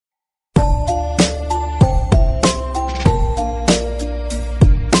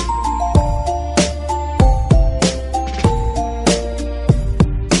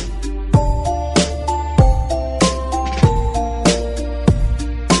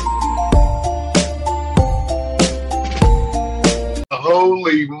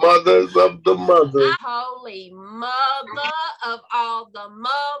the mother. Holy mother of all the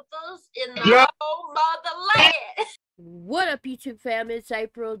mothers in the whole motherland. What up, YouTube family? It's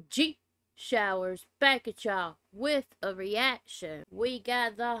April G. Showers back at y'all with a reaction. We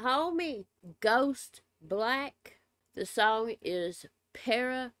got the homie Ghost Black. The song is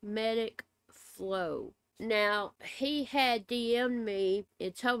Paramedic Flow. Now, he had DM'd me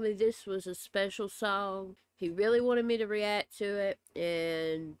and told me this was a special song. He really wanted me to react to it,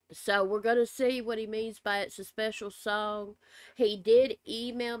 and so we're going to see what he means by it's a special song. He did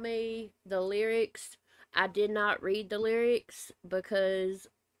email me the lyrics. I did not read the lyrics because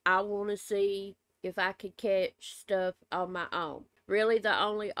I want to see if I could catch stuff on my own. Really, the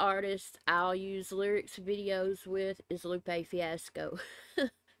only artist I'll use lyrics videos with is Lupe Fiasco.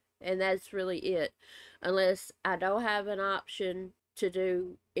 And that's really it. Unless I don't have an option to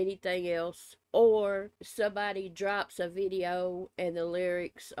do anything else, or somebody drops a video and the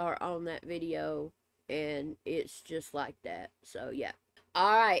lyrics are on that video and it's just like that. So yeah.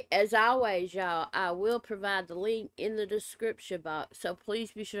 Alright, as always, y'all, I will provide the link in the description box, so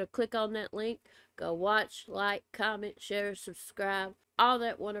please be sure to click on that link. Go watch, like, comment, share, subscribe, all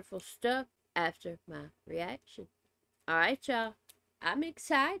that wonderful stuff after my reaction. Alright, y'all, I'm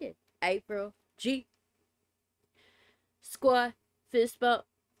excited. April G. Squad, fist bump.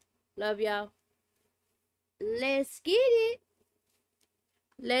 Love y'all. Let's get it.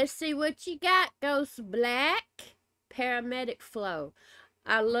 Let's see what you got, Ghost Black. Paramedic Flow.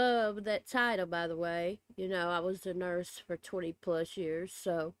 I love that title, by the way. You know, I was a nurse for 20 plus years,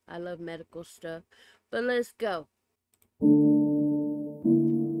 so I love medical stuff. But let's go.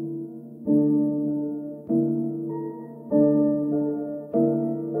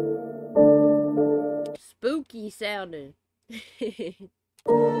 Spooky sounding.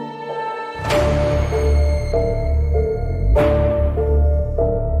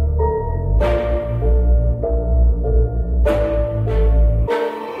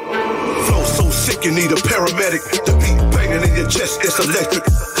 Flow so sick you need a paramedic. The beat banging in your chest, it's electric.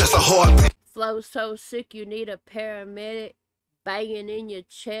 That's a hard beat. Flow so sick you need a paramedic. Banging in your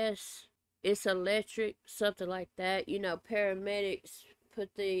chest, it's electric. Something like that. You know, paramedics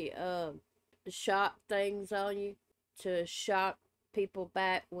put the shock things on you to shock people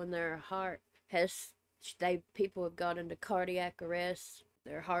back when their heart has people have got into cardiac arrest,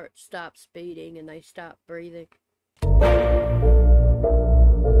 their heart stops beating and they stop breathing.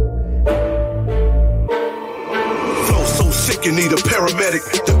 Flow so sick you need a paramedic.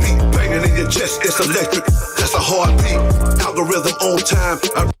 The beat banging in your chest, it's electric. That's a heartbeat. Algorithm on time.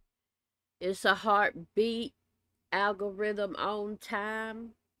 It's a heartbeat. Algorithm on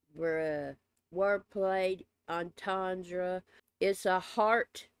time. Bruh. Wordplay, entendre. It's a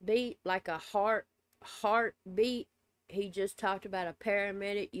heartbeat, like a heartbeat. He just talked about a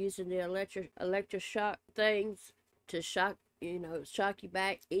paramedic using the electroshock things to shock, you know, shock you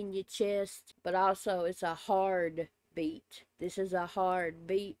back in your chest. But also, it's a hard beat. This is a hard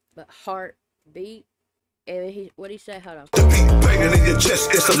beat, but heartbeat. And what'd he say? Hold on. The beat banging in your chest,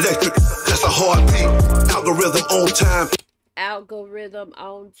 it's electric. That's a heartbeat. Algorithm on time. Algorithm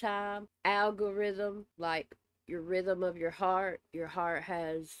on time. Algorithm, like your rhythm of your heart. Your heart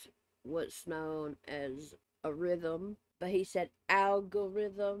has what's known as a rhythm. But he said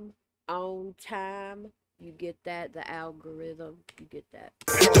algorithm on time. You get that? The algorithm. You get that.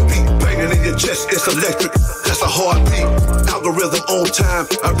 The beat banging in your chest, it's electric. That's a heartbeat. Algorithm on time.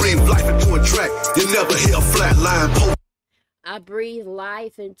 I breathe life into a track. You never hear a flat line. I breathe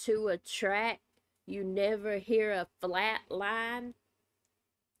life into a track. You never hear a flat line.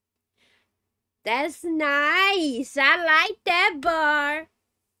 That's nice. I like that bar.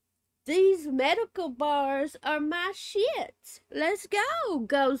 These medical bars are my shit. Let's go,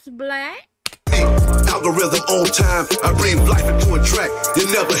 Ghost Black. Algorithm on time. I breathe life into a track. You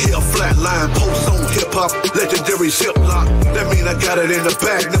never hear a flat line. Post on hip hop. Legendary ziplock. That mean I got it in the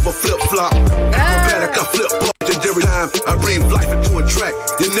bag. Never flip flop. Acrobatic, I flip pop. Legendary time. I breathe life into a track.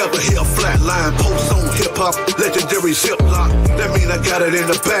 You never hear a flat line. Post on hip hop. Legendary ziplock. That mean I got it in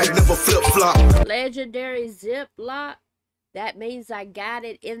the bag. Never flip flop. Legendary ziplock. That means I got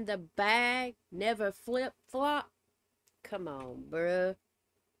it in the bag. Never flip flop. Come on, bruh.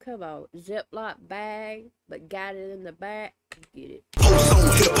 Come on, Ziploc bag, but got it in the back. Get it. Post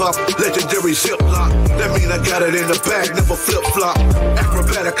on hip hop, legendary ziplock. That mean I got it in the bag, never flip flop.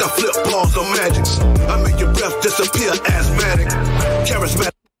 Acrobatic, I flip balls on magics. I make your breath disappear, asthmatic.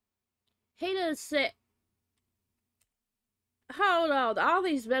 Charismatic. He done said, hold on, all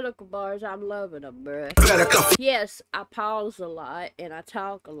these medical bars, I'm loving them, bruh. Yes, I pause a lot and I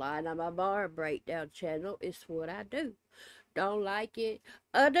talk a lot. On my bar breakdown channel, it's what I do. Don't like it?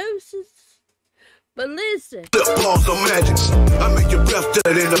 Deuces. But listen. Flip balls on magic. I make your breath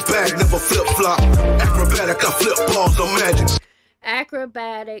dead in the bag, never flip flop. Acrobatic, I flip balls on magic.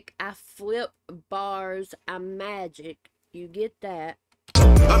 Acrobatic, I flip bars, I'm magic. You get that?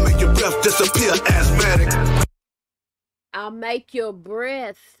 I make your breath disappear, asthmatic. I'll make your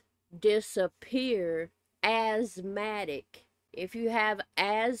breath disappear, asthmatic. If you have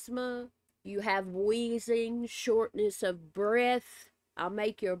asthma, you have wheezing, shortness of breath, I'll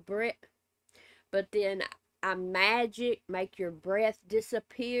make your breath. But then I'm magic, make your breath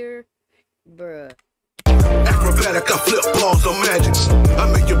disappear, bruh. Acrobatic, I flip balls on magic.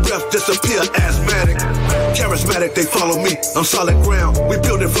 I make your breath disappear, asthmatic. Charismatic, they follow me, I'm solid ground. We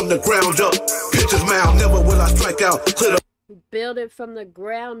build it from the ground up. Pitcher's mound, never will I strike out. Clear the build it from the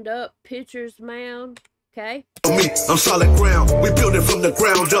ground up, pitcher's mound. Okay. Me, I'm solid ground. We build it from the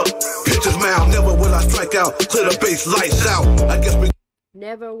ground up. Pitcher's mound, never will I strike out. Clear the base, lights out. I guess we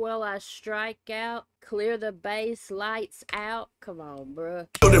never will I strike out. Clear the base, lights out. Come on, bruh.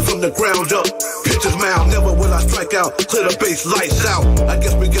 build it from the ground up. Pitcher's mound, never will I strike out. Clear the base, lights out. I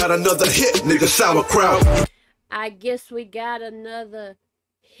guess we got another hit, nigga, sauerkraut. I guess we got another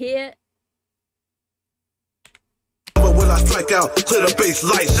hit. Never will I strike out. Clear the base,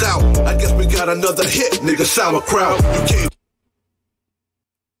 lights out. I guess we got another hit, nigga, sauerkraut. You can't.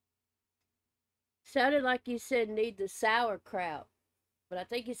 Sounded like you said need the sauerkraut. But I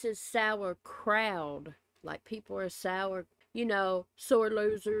think it says sour crowd. Like people are sour, you know, sore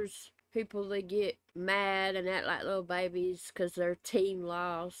losers. People that get mad and act like little babies because their team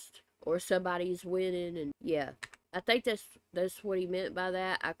lost or somebody's winning. And yeah, I think that's what he meant by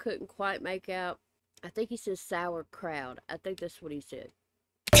that. I couldn't quite make out. I think he says sour crowd. I think that's what he said.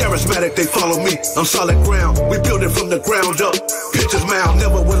 Charismatic, they follow me, I'm solid ground. We build it from the ground up. Pitcher's mound,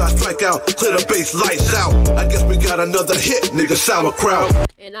 never will I strike out. Clear the base, lights out. I guess we got another hit, nigga, sauerkraut.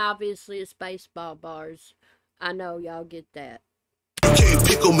 And obviously it's baseball bars. I know y'all get that. You can't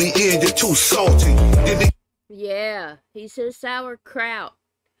pickle me in, you're too salty. Yeah, he says sauerkraut,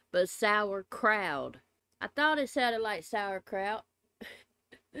 but sour crowd. I thought it sounded like sauerkraut.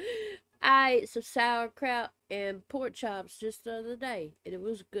 I ate some sauerkraut and pork chops just the other day, and it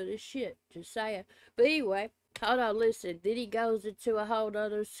was good as shit, just saying. But anyway, hold on, listen. Then he goes into a whole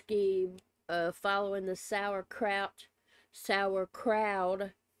other scheme, following the sour crowd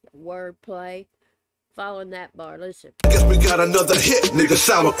wordplay, following that bar. Listen. I guess we got another hit, nigga,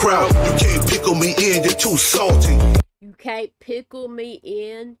 sauerkraut. You can't pickle me in, you're too salty. You can't pickle me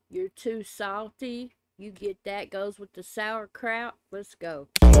in, you're too salty. You get that, goes with the sauerkraut. Let's go.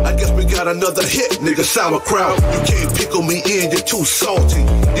 I guess we got another hit, nigga, sauerkraut. You can't pickle me in, you're too salty.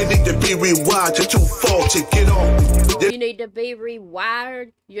 You need to be rewired, you're too faulty. Get on. You need to be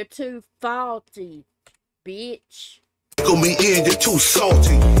rewired, you're too faulty, bitch. Pickle me in, you're too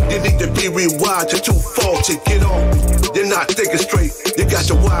salty. You need to be rewired, you're too faulty. Get on. You're not thinking straight. You got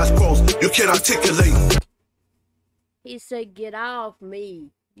your wires crossed. You can't articulate. He said, get off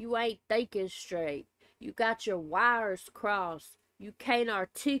me. You ain't thinking straight. You got your wires crossed. You can't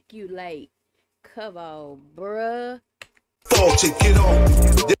articulate. Come on, bruh. Faulty, get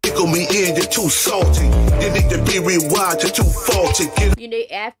on. You pickle me in, you're too salty. You need to be rewired, you're too faulty. Get you need,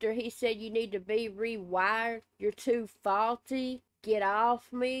 after he said you need to be rewired, you're too faulty. Get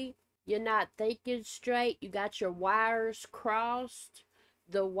off me. You're not thinking straight. You got your wires crossed.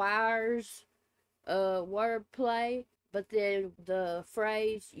 The wires, wordplay. But then the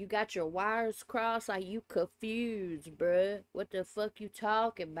phrase, you got your wires crossed, like you confused, bruh. What the fuck you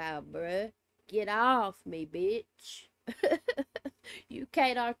talking about, bruh? Get off me, bitch. You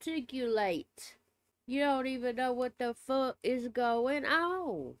can't articulate. You don't even know what the fuck is going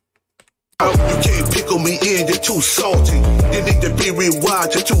on. You can't pickle me in, you're too salty. You need to be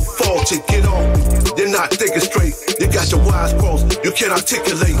rewired, you're too faulty. Get on. You're not thinking straight. You got your wires crossed. You can't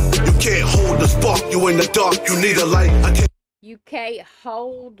articulate. You can't hold the spark. You in the dark. You need a light. You can't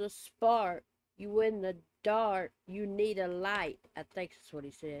hold the spark. You in the dark. You need a light. I think that's what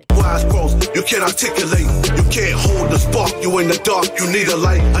he said. Wires crossed. You can't articulate. You can't hold the spark. You in the dark. You need a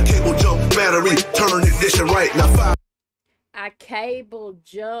light. A cable jump battery. Turn ignition right. Now fire. A cable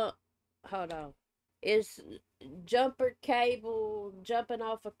jump. Hold on. It's jumper cable jumping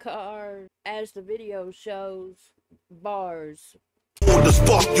off a car, as the video shows. Bars. Hold the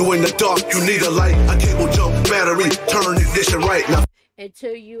spark, you in the dark, you need a light. A cable jump battery, turn ignition right now.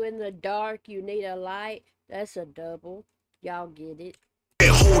 Until you in the dark, you need a light. That's a double. Y'all get it.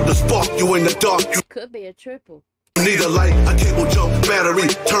 Can't hold the spark, you in the dark. You could be a triple. You need a light, a cable jump battery,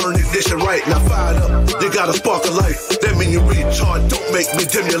 turn ignition right now. Fire it up, you got a spark of life. That mean you recharge, don't make me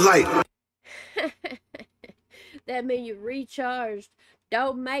dim your light. That mean you recharged.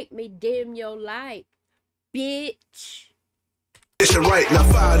 Don't make me dim your light, bitch. Right now,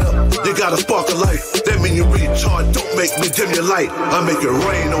 fired up, you got a spark of life. That mean you recharge, don't make me dim your light. I make it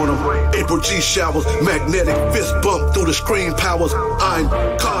rain on them. April G showers, magnetic fist bump through the screen powers. I'm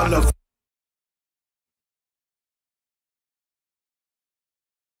carnival.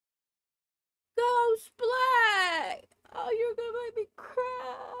 Ghost Black! Oh, you're gonna make me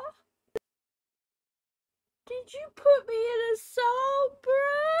cry. Did you put me in a song,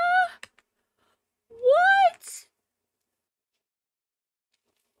 bruh? What?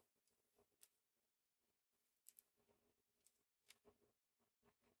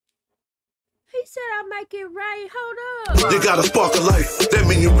 He said I'll make it rain. Hold up. You got a spark of life. That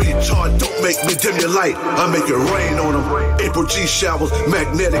mean you recharge. Don't make me dim your light. I make it rain on them. April G showers.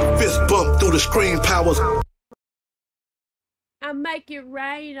 Magnetic fist bump through the screen powers. I make it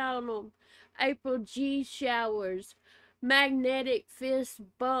rain on them. April G showers. Magnetic fist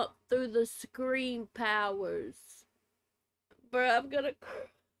bump through the screen powers. Bruh, I'm gonna cry.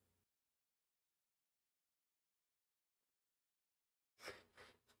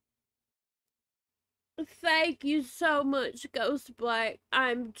 Thank you so much, Ghost Black.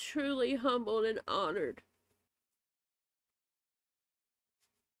 I'm truly humbled and honored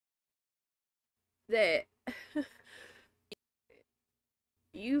that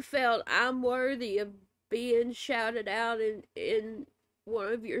you felt I'm worthy of being shouted out in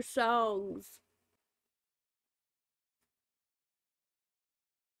one of your songs.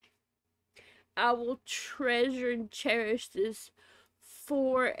 I will treasure and cherish this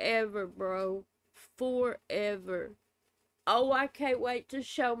forever, bro. Forever. Oh, I can't wait to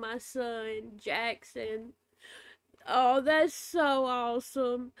show my son, Jackson. Oh, that's so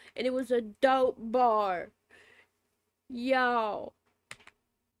awesome. And it was a dope bar. Y'all.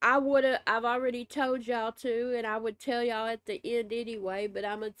 I've already told y'all to, and I would tell y'all at the end anyway, but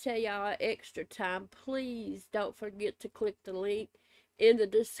I'm going to tell y'all extra time. Please don't forget to click the link in the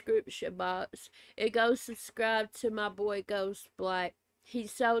description box and go subscribe to my boy Ghost Black.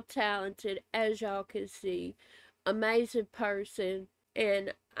 He's so talented, as y'all can see. Amazing person.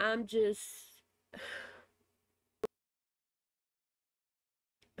 And I'm just...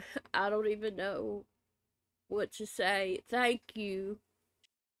 I don't even know what to say. Thank you.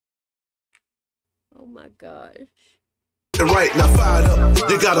 Oh my gosh. Right now, fired up,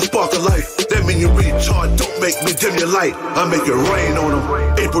 you got a spark of life. That mean you recharge, don't make me dim your light. I make it rain on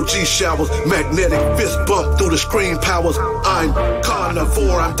them. April G showers, magnetic fist bump through the screen powers. I'm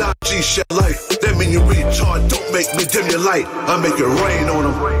carnivore, I'm dying G shower life. That mean you recharge, don't make me dim your light. I make it rain on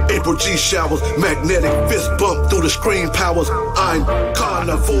them. April G showers, magnetic fist bump through the screen powers. I'm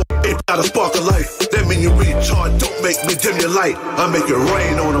carnivore. Got a spark of life. That mean you recharge, don't make me dim your light. I make it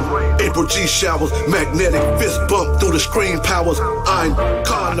rain on them. April G showers, magnetic fist bump through the screen powers. I'm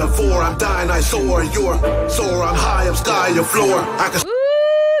carnivore, I'm dying, I soar. You're soar, I'm high, I'm sky, your floor. I can.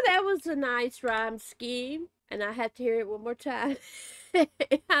 Ooh, that was a nice rhyme scheme. And I have to hear it one more time.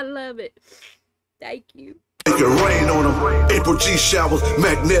 I love it. Thank you. Make it rain on them. April G showers,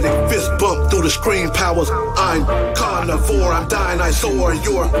 magnetic fist bump through the screen powers. I'm carnivore, I'm dying, I soar.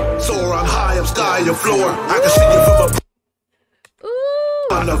 You're soar, I'm high, I'm sky, your floor. I can see you from a. Ooh.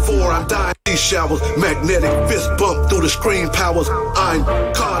 Carnivore, I'm dying. G showers, magnetic fist bump through the screen powers. I'm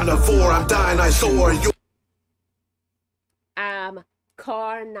carnivore, I'm dying, I soar. You're. I'm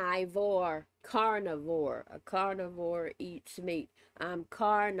carnivore. Carnivore. A carnivore eats meat. I'm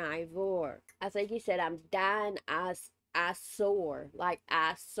carnivore. I think he said I'm dying. I soar. Like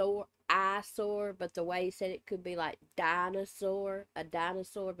I soar. But the way he said it could be like dinosaur. A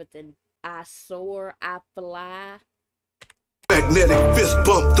dinosaur. But then I soar. I fly. Magnetic fist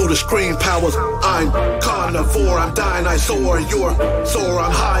bump through the screen powers. I'm carnivore, I'm dying, I soar. You're soar,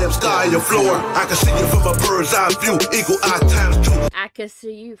 I'm high, I'm sky, your floor. I can see you from a bird's eye view, eagle eye times 2. I can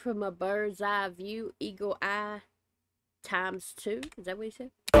see you from a bird's eye view, eagle eye times 2. Is that what he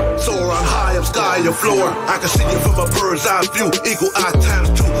said? Soar, I'm high, I'm sky, your floor. I can see you from a bird's eye view, eagle eye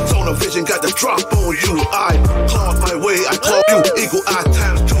times 2. Zona vision got the drop on you. I clawed my way, I clawed you, eagle eye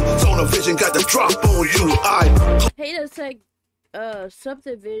times 2. Zona vision got the drop on you. He does say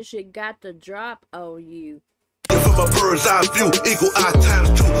something vision got the drop on you. From a bird's eye view, eagle eye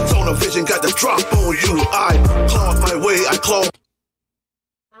times 2. Zona vision got the drop on you. I clawed my way, I clawed.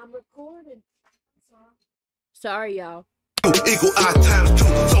 I'm recording. Sorry, y'all. Eagle eye times 2.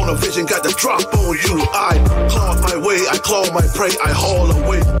 Zona vision got the drop on you. I clawed my way, I claw my prey, I haul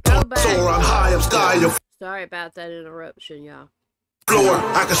away. Soar, I'm high, I'm sky. Sorry about that interruption, y'all. Floor,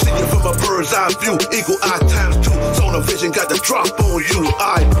 I can see you from a bird's eye view. Eagle eye times two. Zone of vision got the drop on you.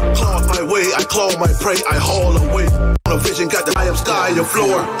 I claw my way, I claw my prey, I haul away. Zone of vision got the I am sky and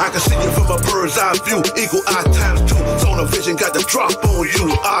floor. I can see you from a bird's eye view. Eagle eye times two. Zone of vision got the drop on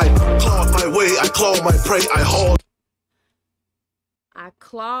you. I claw my way, I claw my prey, I haul. I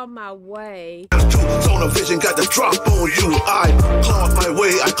claw my way. Zone of vision got the drop on you. I claw my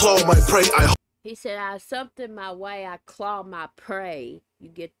way, I claw my prey, I. He said, I something my way, I claw my prey. You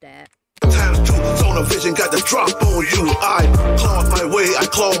get that? Times two, zone of vision got the drop on you. I claw my way, I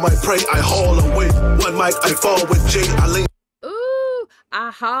claw my prey, I haul away. One mic, I fall with J, I lean. Ooh,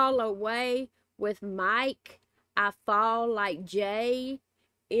 I haul away with Mike. I fall like J,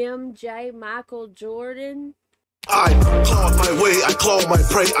 MJ, Michael Jordan. I claw my way, I claw my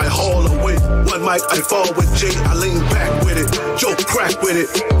prey, I haul away. One mic, I fall with J, I lean back with it. Joe crack with it.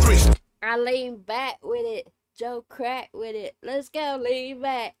 Three. I lean back with it. Joe crack with it. Let's go, lean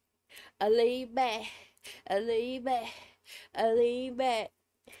back. I lean back. I lean back. I lean back.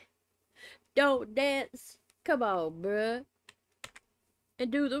 Don't dance. Come on, bruh. And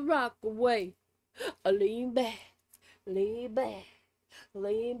do the rock away. I lean back. Lean back.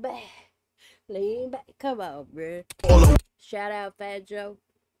 Lean back. Lean back. Come on, bruh. Shout out Fat Joe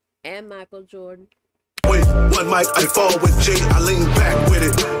and Michael Jordan. One mic, I fall with J, I lean back with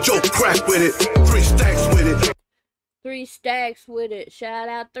it. Joe crack with it. 3 stacks with it. 3 stacks with it. Shout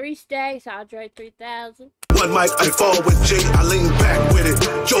out 3 stacks. Andre 3000. One mic, I fall with J, I lean back with it.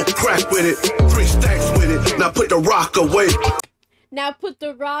 Joe crack with it. 3 stacks with it. Now put the rock away. Now put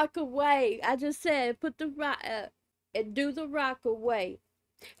the rock away. I just said put the rock and do the rock away.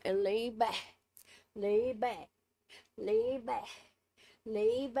 And lean back. Lean back. Lean back.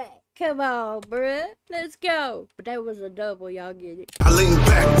 Lean back. Come on, bruh. Let's go. But that was a double, y'all get it. I lean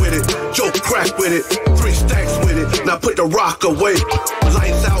back with it. Joe crack with it. 3 stacks with it. Now put the rock away.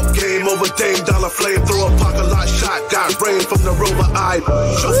 Lights out, game over, dame, dollar flamethrower, pocket lot shot. Got rain from the rover eye.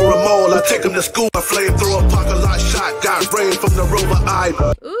 Chauffeur them all, I take them to school. A flamethrower, pocket lot shot. Got rain from the rover eye.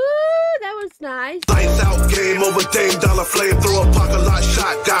 Ooh, that was nice. Lights out, game over, dame, dollar flamethrower, pocket lot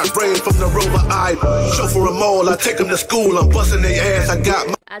shot. Got rain from the rover eye. Chauffeur them all, I take them to school. I'm busting their ass.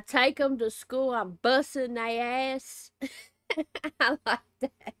 I take them to school, I'm busting their ass. I like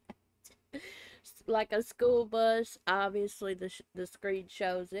that. Like a school bus, obviously the screen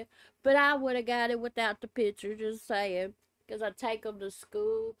shows it. But I would have got it without the picture, just saying. Because I take them to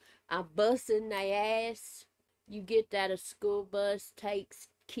school, I'm busting their ass. You get that a school bus takes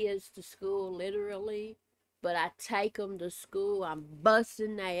kids to school, literally. But I take them to school, I'm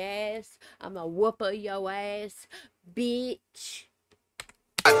busting their ass. I'm a whooper your ass, bitch.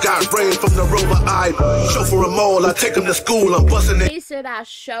 I got rain from the rover eye. Chauffeur them all, I take them to school. I'm busting it. He said I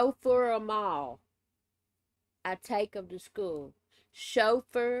chauffeur them all. I take them to school.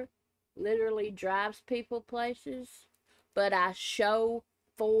 Chauffeur literally drives people places, but I show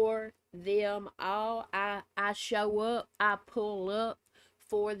for them all. I show up, I pull up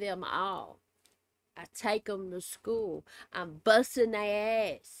for them all. I take them to school. I'm busting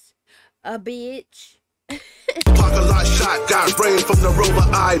their ass. A bitch. Pocket lot shot, got rain from the rover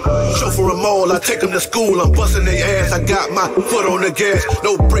eye. Chauffeur them all, I take them to school. I'm busting their ass. I got my foot on the gas,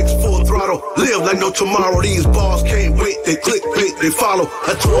 no brakes, full throttle. Live like no tomorrow. These bars can't wait. They click, bait, they follow.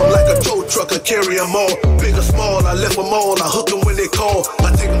 I tow them like a tow truck. I carry them all, big or small. I left them all. I hook them when they call.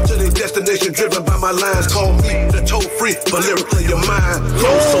 I take them to their destination, driven by my lines. Call me the toll free, but lyrically your mind.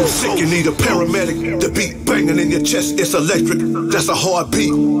 Flow so sick, you need a paramedic. The beat banging in your chest, it's electric. That's a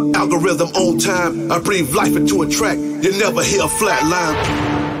heartbeat. Algorithm on time. I breathe life into a track, you never hear a flat line.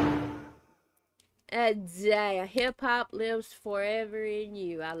 Damn, hip-hop lives forever in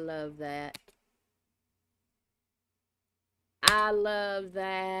you. I love that. I love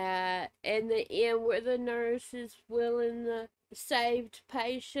that. And the end where the nurse is willing the saved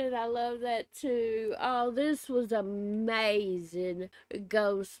patient. I love that too. Oh, this was amazing.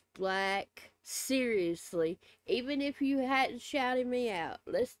 Ghost Black. Seriously, even if you hadn't shouted me out,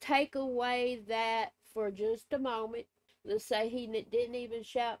 let's take away that for just a moment. Let's say he didn't even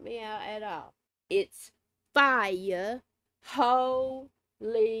shout me out at all. It's fire. Holy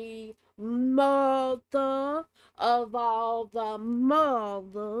mother of all the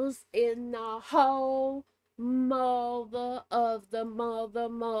mothers in the whole mother of the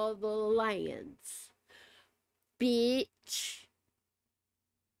motherlands. Bitch.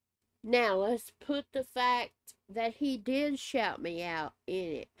 Now, let's put the fact that he did shout me out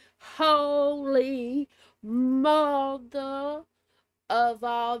in it. Holy mother of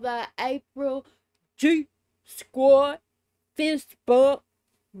all the April G Squad fist bump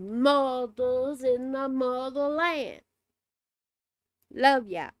mothers in the motherland. Love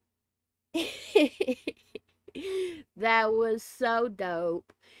y'all. That was so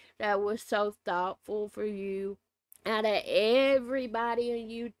dope. That was so thoughtful for you. Out of everybody in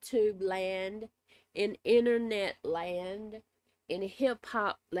YouTube land, in internet land, in hip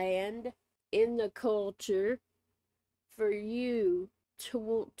hop land, in the culture, for you to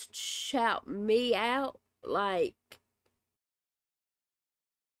want to shout me out, like,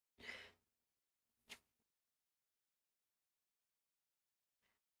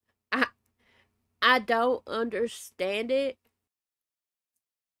 I I don't understand it,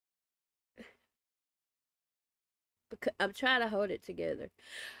 because I'm trying to hold it together,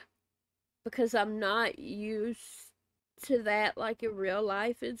 because I'm not used to that, like, in real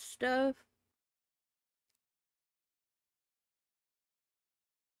life and stuff.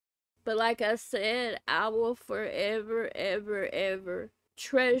 But like I said, I will forever, ever, ever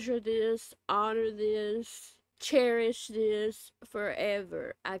treasure this, honor this, cherish this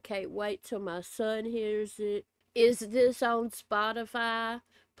forever. I can't wait till my son hears it. Is this on Spotify?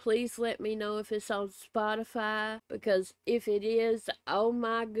 Please let me know if it's on Spotify, because if it is, oh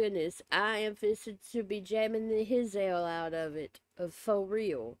my goodness, I am fixing to be jamming the his hell out of it, for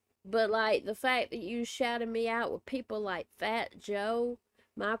real. But like the fact that you shouted me out with people like Fat Joe,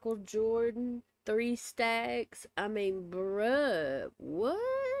 Michael Jordan, Three Stacks, I mean, bruh, what?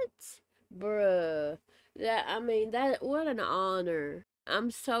 Bruh. That, what an honor.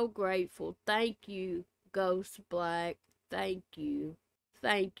 I'm so grateful. Thank you, Ghost Black. Thank you.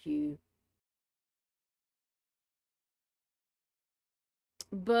 Thank you.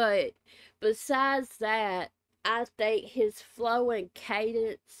 But besides that, I think his flow and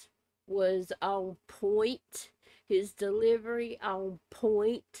cadence was on point. His delivery on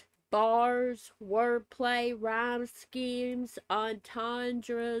point. Bars, wordplay, rhyme schemes,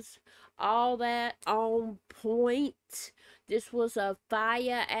 entendres, all that on point. This was a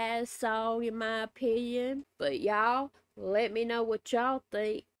fire ass song in my opinion. But y'all, let me know what y'all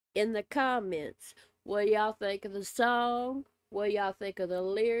think in the comments. What y'all think of the song? What do y'all think of the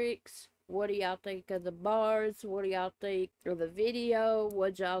lyrics? What do y'all think of the bars? What do y'all think of the video?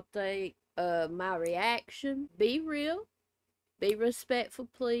 What y'all think of my reaction? Be real. Be respectful,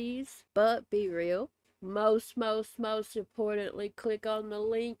 please. But be real. Most importantly, click on the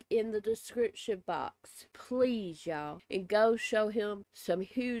link in the description box. Please, y'all. And go show him some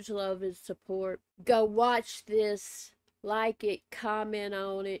huge love and support. Go watch this. Like it, comment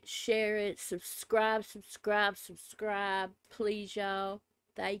on it, share it, subscribe. Please, y'all.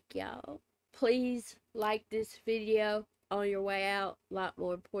 Thank y'all. Please like this video on your way out. A lot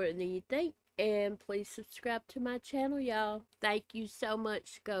more important than you think. And please subscribe to my channel, y'all. Thank you so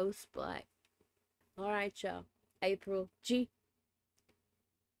much, Ghost Black. Alright, y'all. April G.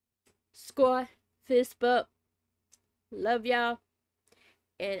 Squad. Fist bump. Love y'all.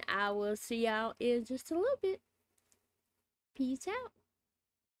 And I will see y'all in just a little bit. Peace out.